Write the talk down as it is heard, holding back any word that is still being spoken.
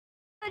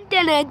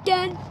dun dun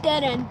dun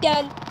dun dun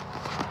dun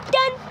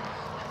dun.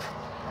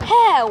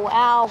 Oh,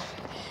 wow.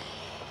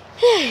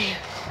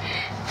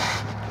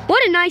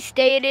 What a nice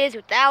day it is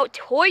without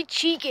Toy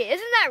Chica.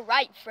 Isn't that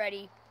right,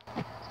 Freddy?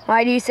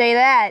 Why do you say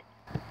that?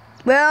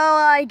 Well,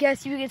 I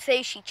guess you could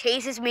say she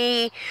chases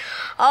me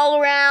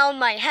all around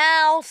my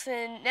house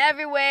and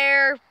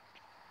everywhere.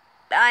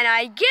 And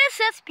I guess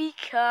that's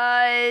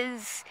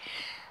because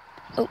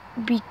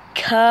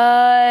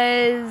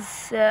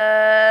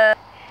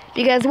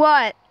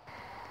what?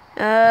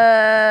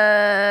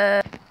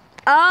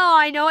 Oh,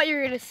 I know what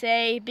you're gonna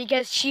say.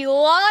 Because she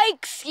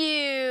likes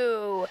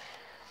you.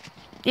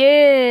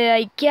 Yeah,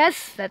 I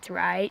guess that's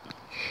right.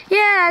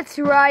 Yeah, that's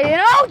right.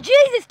 And oh,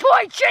 Jesus,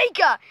 Toy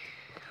Chica!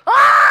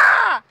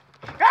 Ah!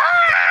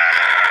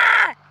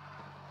 Ah!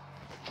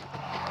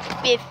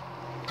 Spiff.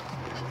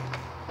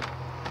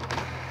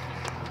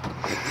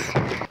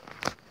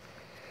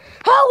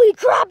 Holy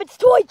crap, it's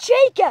Toy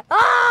Chica!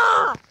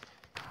 Ah!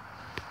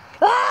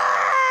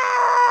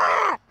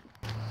 Ah!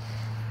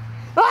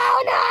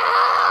 Oh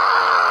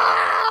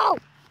no!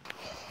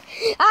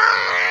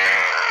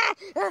 Ah!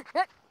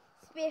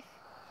 Spiff.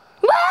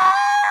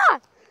 Ah!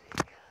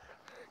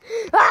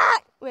 Ah!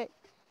 Wait.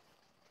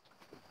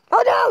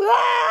 Oh no!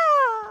 Ah!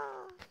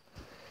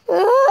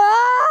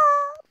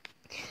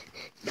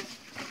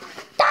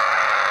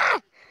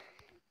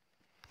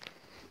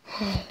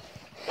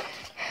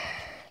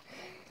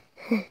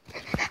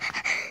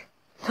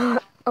 Ah!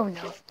 Oh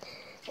no.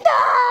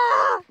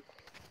 Ah!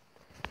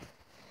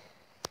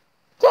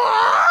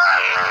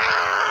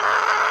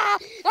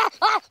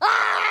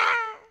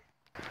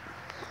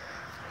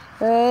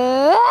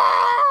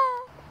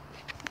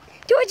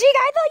 Toy Chica,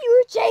 I thought you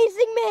were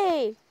chasing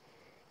me!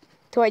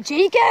 Toy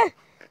Chica?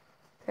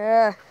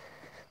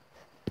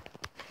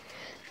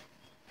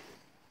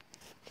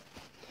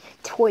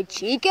 Toy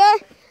Chica?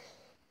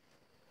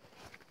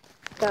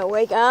 Gotta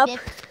wake up.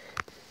 Spiff.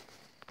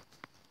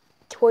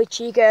 Toy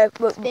Chica.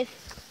 Spiff.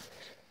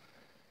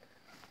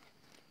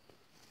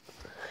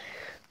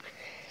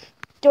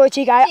 Toy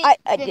Chica,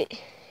 I did.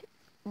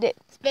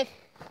 Spiff.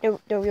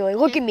 Don't really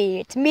look at me.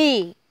 It's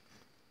me.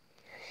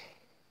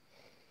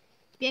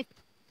 Spiff.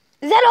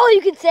 Is that all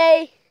you can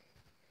say?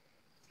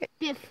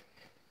 Spiff.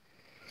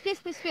 Spiff,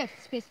 spiff, spiff,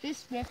 spiff, spiff,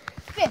 spiff,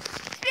 spiff,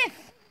 spiff,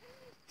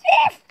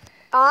 spiff.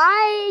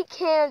 I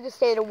can't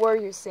understand a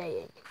word you're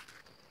saying.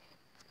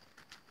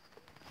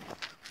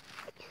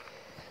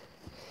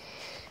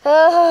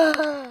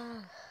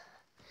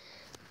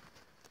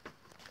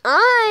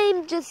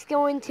 I'm just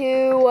going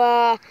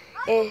to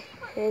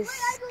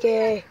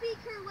escape.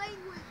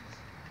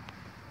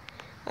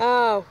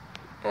 Oh.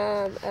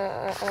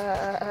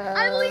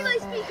 I believe I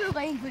speak her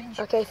language.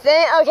 Okay,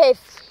 thank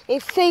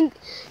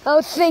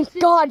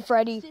God,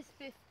 Freddy. Spiff,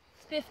 spiff,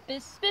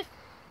 spiff, spiff,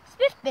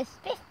 spiff, spiff,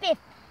 spiff, spiff,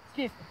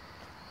 spiff.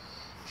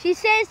 She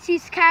says she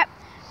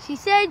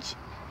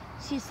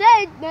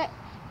said that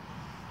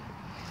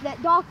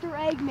Dr.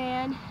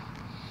 Eggman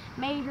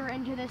made her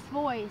into this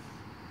voice.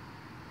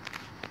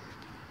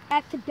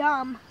 Act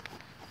dumb.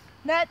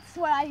 That's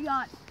what I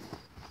got.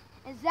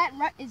 Is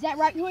that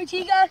right, Toy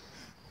Chica?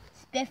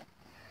 Spiff.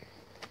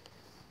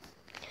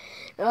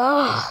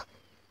 Ugh.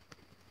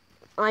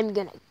 I'm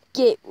gonna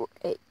get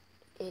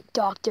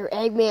Dr.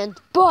 Eggman's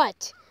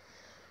butt.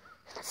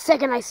 The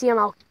second I see him,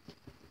 I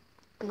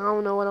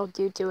don't know what I'll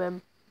do to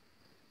him.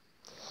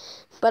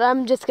 But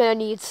I'm just gonna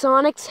need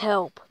Sonic's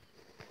help.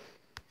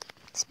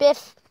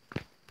 Spiff.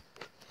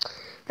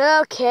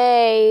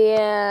 Okay,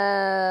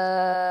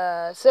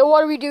 so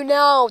what do we do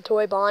now,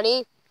 Toy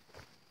Bonnie?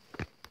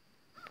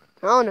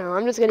 I don't know,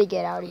 I'm just gonna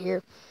get out of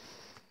here.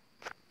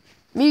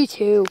 Me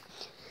too.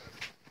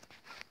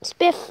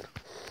 Spiff.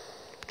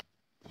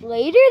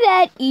 Later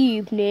that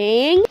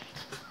evening,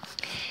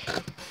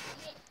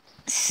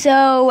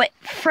 so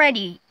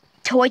Freddy,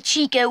 Toy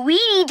Chica, we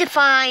need to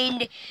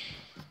find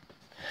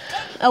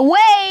a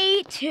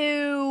way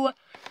to,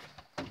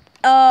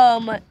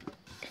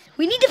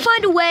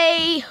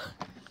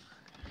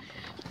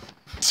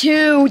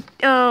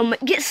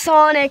 get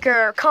Sonic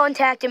or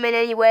contact him in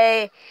any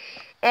way,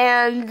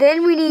 and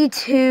then we need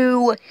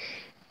to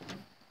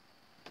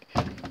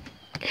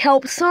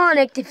help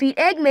Sonic defeat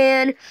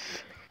Eggman,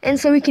 and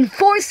so we can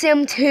force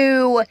him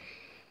to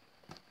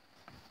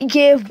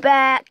give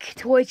back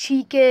Toy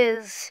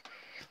Chica's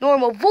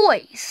normal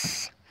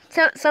voice.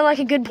 Sound like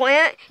a good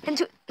plan,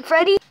 and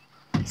Freddy?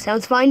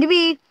 Sounds fine to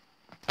me.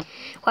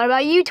 What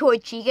about you, Toy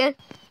Chica?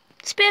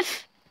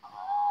 Spiff.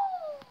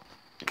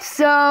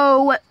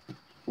 So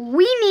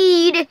we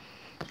need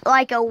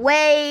like a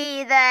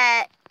way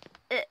that,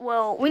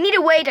 we need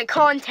a way to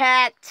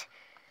contact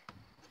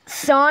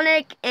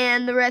Sonic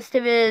and the rest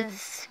of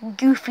his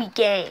goofy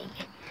gang.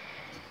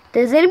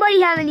 Does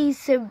anybody have any,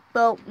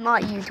 well,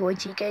 not you, Toy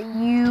Chica,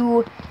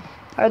 you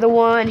are the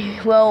one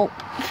who, well,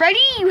 Freddy,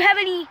 you have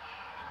any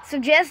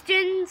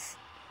suggestions?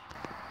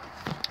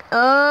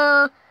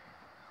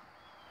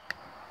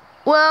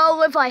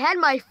 Well, if I had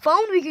my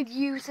phone, we could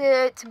use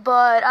it,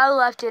 but I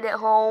left it at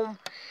home.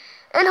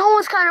 And home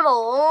is kind of a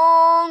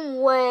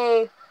long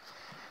way.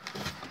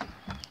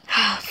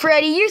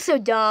 Freddy, you're so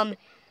dumb.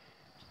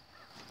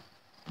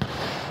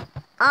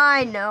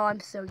 I know,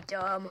 I'm so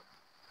dumb.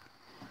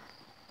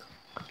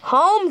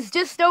 Home's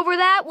just over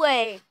that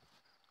way.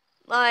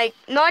 Like,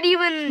 not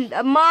even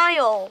a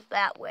mile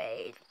that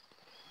way.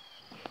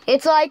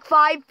 It's like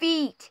 5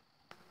 feet.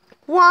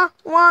 Wah,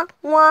 wah,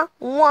 wah,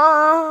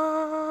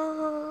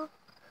 wah.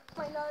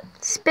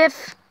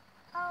 Spiff.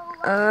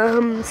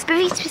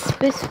 Spiffy,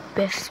 spiff,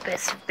 spiff, spiff,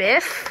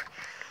 spiff.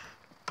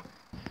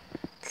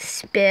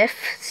 Spiff,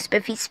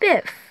 spiffy,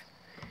 spiff.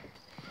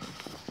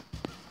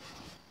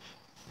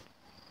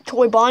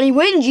 Toy Bonnie,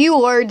 when did you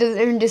learn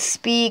to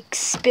speak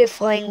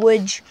spiff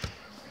language?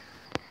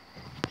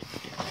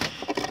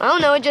 I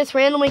don't know, it just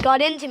randomly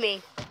got into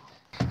me.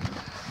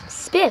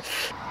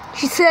 Spiff.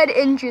 She said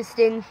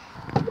interesting.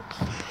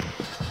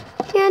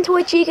 And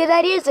Toy Chica,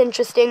 that is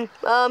interesting.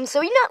 So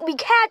we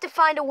had to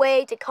find a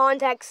way to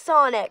contact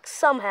Sonic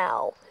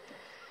somehow.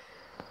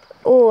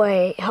 Oh,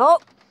 wait,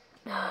 help.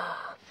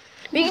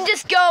 We can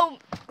just go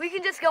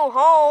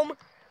home.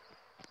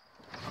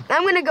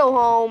 I'm gonna go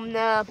home.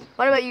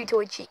 What about you,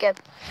 Toy Chica?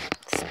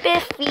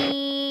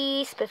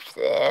 Spiffy, spiff,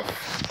 spiff,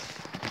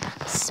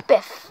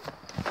 spiff.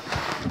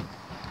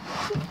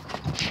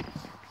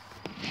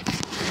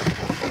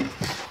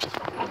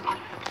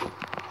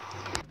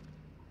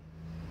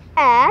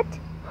 At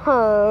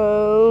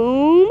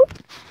home.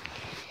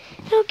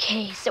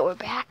 Okay, so we're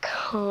back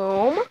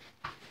home.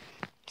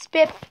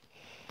 Spiff.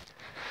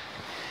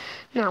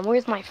 Now,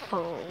 where's my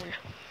phone?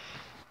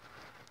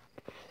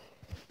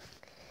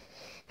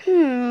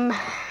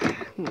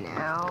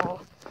 No.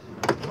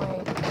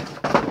 Wait.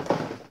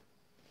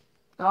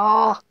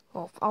 Oh,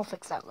 I'll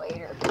fix that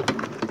later.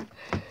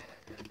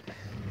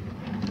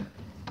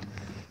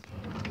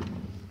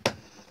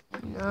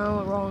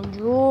 No, wrong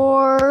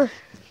drawer.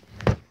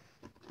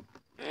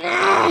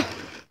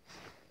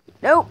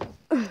 Nope.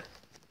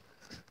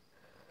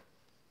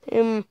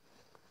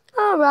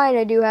 Alright,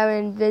 I do have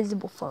an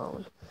invisible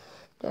phone.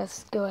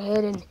 Just go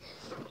ahead and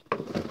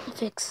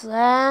fix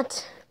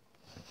that.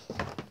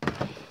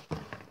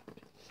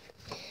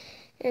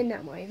 And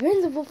now my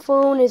invisible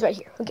phone is right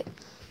here. Okay.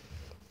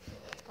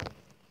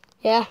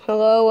 Yeah,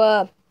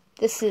 hello,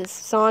 this is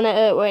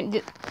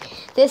Sonic,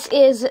 this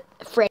is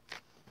Freddy.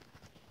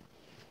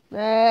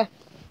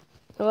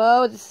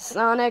 Hello, this is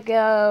Sonic,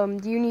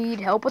 do you need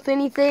help with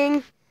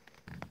anything?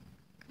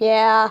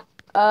 Yeah,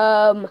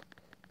 Dr.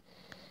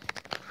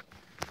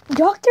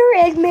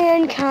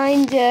 Eggman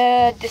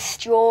kinda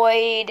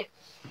destroyed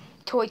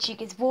Toy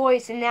Chica's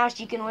voice, and now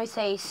she can only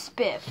say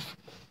spiff.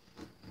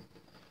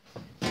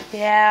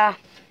 Yeah,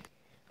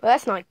 well,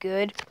 that's not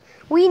good.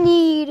 We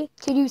need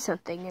to do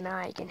something, and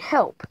I can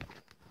help.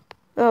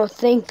 Oh,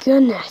 thank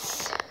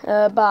goodness.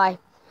 Bye.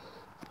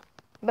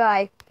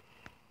 Bye.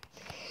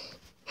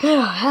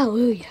 Oh,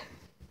 hallelujah.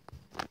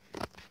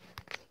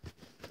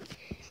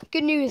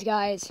 Good news,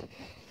 guys.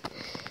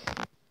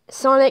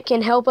 Sonic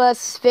can help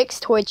us fix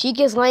Toy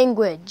Chica's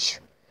language.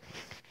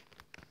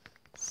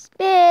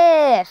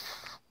 Spiff.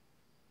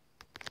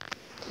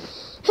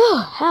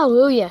 Oh,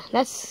 hallelujah.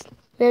 That's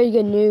very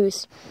good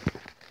news.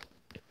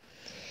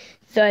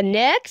 The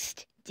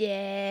next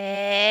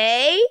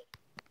day.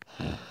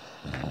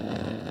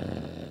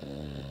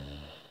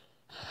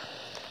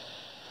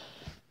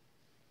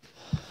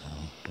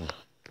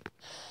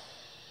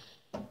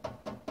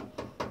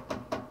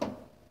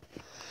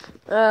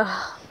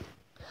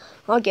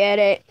 I'll get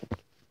it.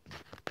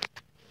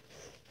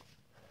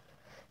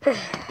 Oh,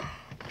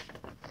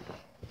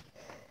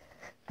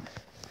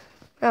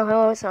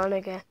 hello,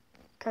 Sonic.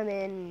 Come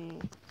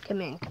in.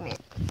 Come in. Come in.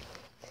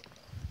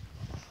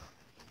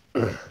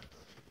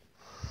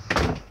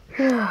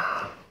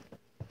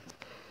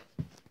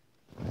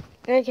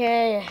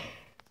 Okay.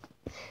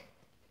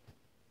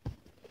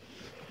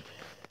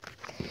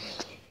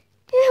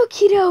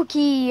 Okie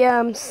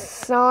dokie,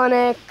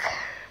 Sonic.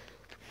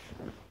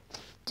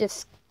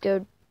 Just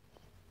go.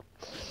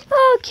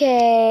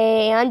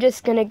 Okay, I'm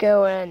just gonna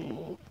go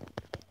and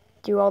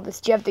do all this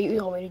stuff that you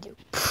told me to do.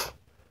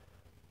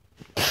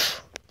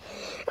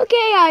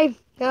 Okay,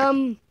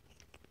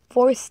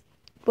 forced.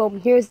 Well,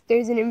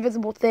 there's an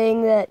invisible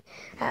thing that.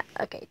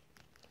 Okay,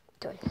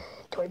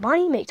 Toy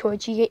Bonnie, make Toy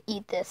Chica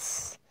eat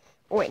this.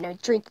 Oh wait, no,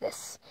 drink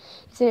this.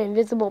 It's an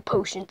invisible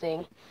potion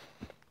thing.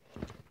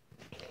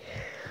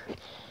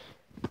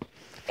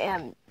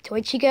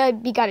 Toy Chica,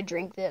 you gotta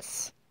drink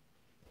this.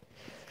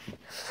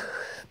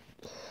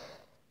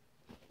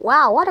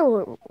 Wow, what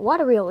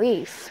a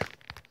relief.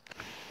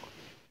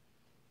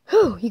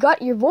 Whew, you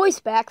got your voice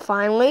back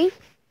finally.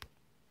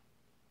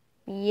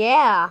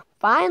 Yeah,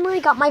 finally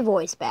got my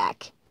voice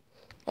back.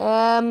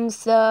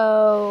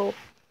 So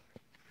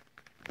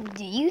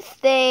do you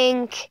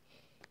think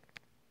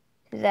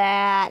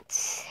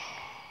that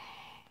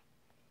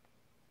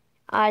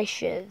I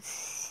should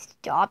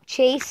stop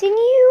chasing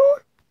you?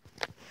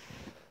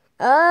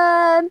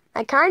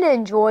 I kind of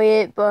enjoy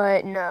it,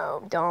 but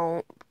no,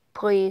 don't.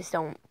 Please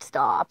don't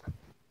stop.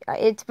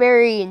 It's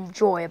very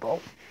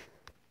enjoyable.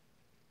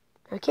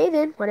 Okay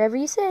then, whatever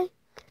you say.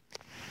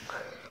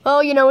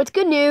 Well, you know, it's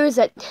good news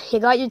that you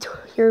got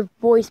your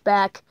voice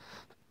back,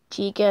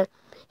 chica.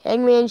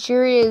 Eggman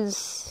sure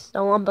is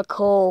a lump of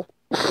coal.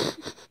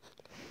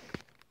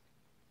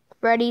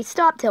 Freddy,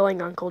 stop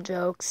telling Uncle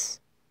jokes.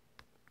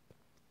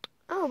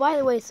 Oh, by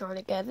the way,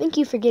 Sonic, thank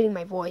you for getting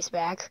my voice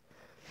back.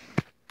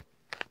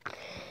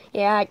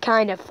 Yeah, I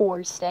kind of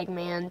forced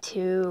Eggman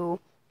to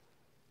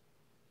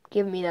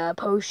give me the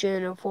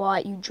potion of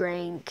what you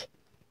drank,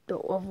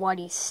 of what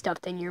he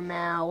stuffed in your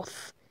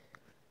mouth.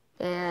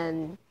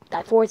 And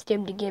I forced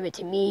him to give it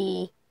to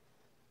me.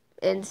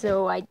 And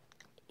so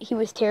he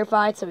was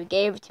terrified, so he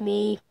gave it to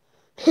me.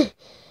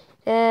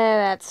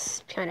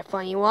 That's kind of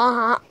funny.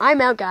 Well, I'm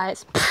out,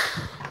 guys.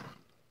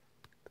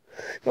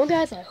 Well,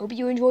 guys, I hope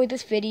you enjoyed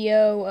this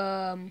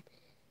video.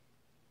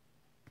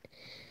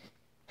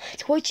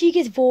 Toy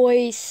Chica's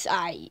voice.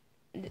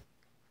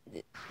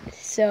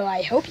 So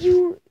I hope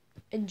you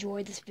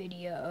enjoyed this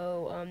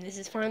video. This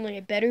is finally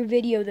a better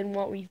video than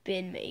what we've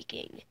been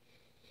making.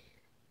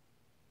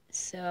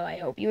 So I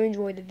hope you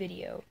enjoyed the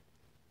video.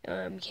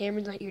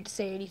 Cameron's not here to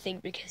say anything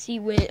because he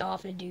went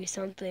off to do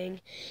something,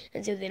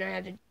 and so then I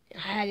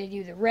had to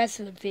do the rest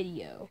of the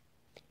video.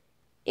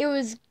 It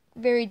was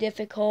very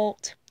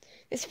difficult.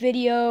 This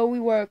video we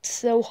worked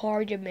so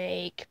hard to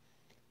make,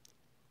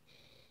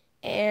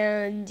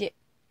 and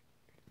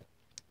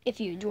if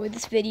you enjoyed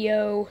this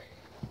video,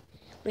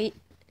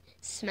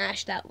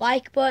 smash that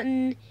like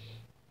button,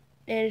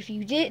 and if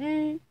you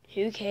didn't,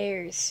 who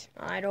cares?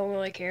 I don't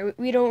really care.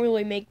 We don't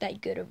really make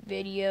that good of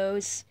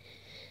videos.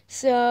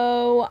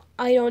 So,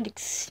 I don't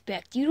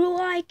expect you to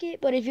like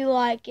it, but if you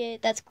like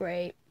it, that's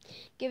great.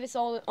 Give us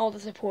all the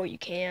support you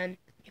can.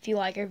 If you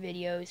like our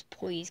videos,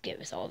 please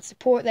give us all the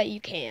support that you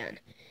can.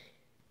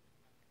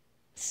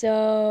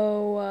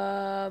 So,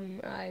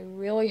 I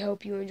really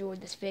hope you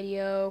enjoyed this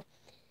video.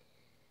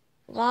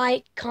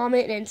 Like,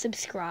 comment, and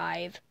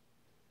subscribe.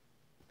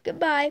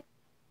 Goodbye.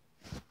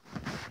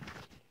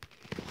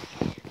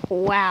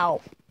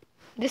 Wow.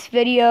 This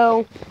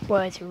video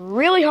was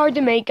really hard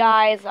to make,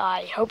 guys.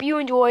 I hope you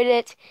enjoyed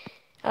it.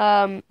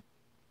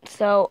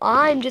 So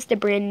I'm just a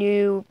brand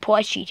new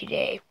plushie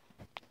today.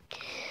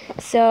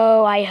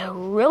 So I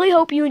really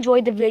hope you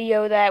enjoyed the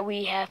video that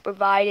we have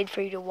provided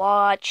for you to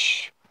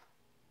watch.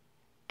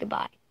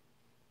 Goodbye.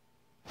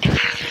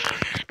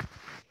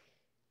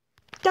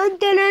 Dun dun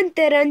dun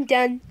dun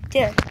dun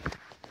dun.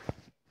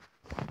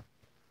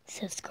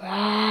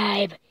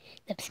 Subscribe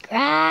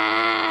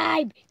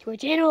to our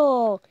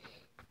channel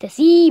to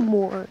see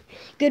more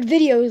good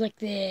videos like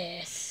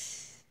this.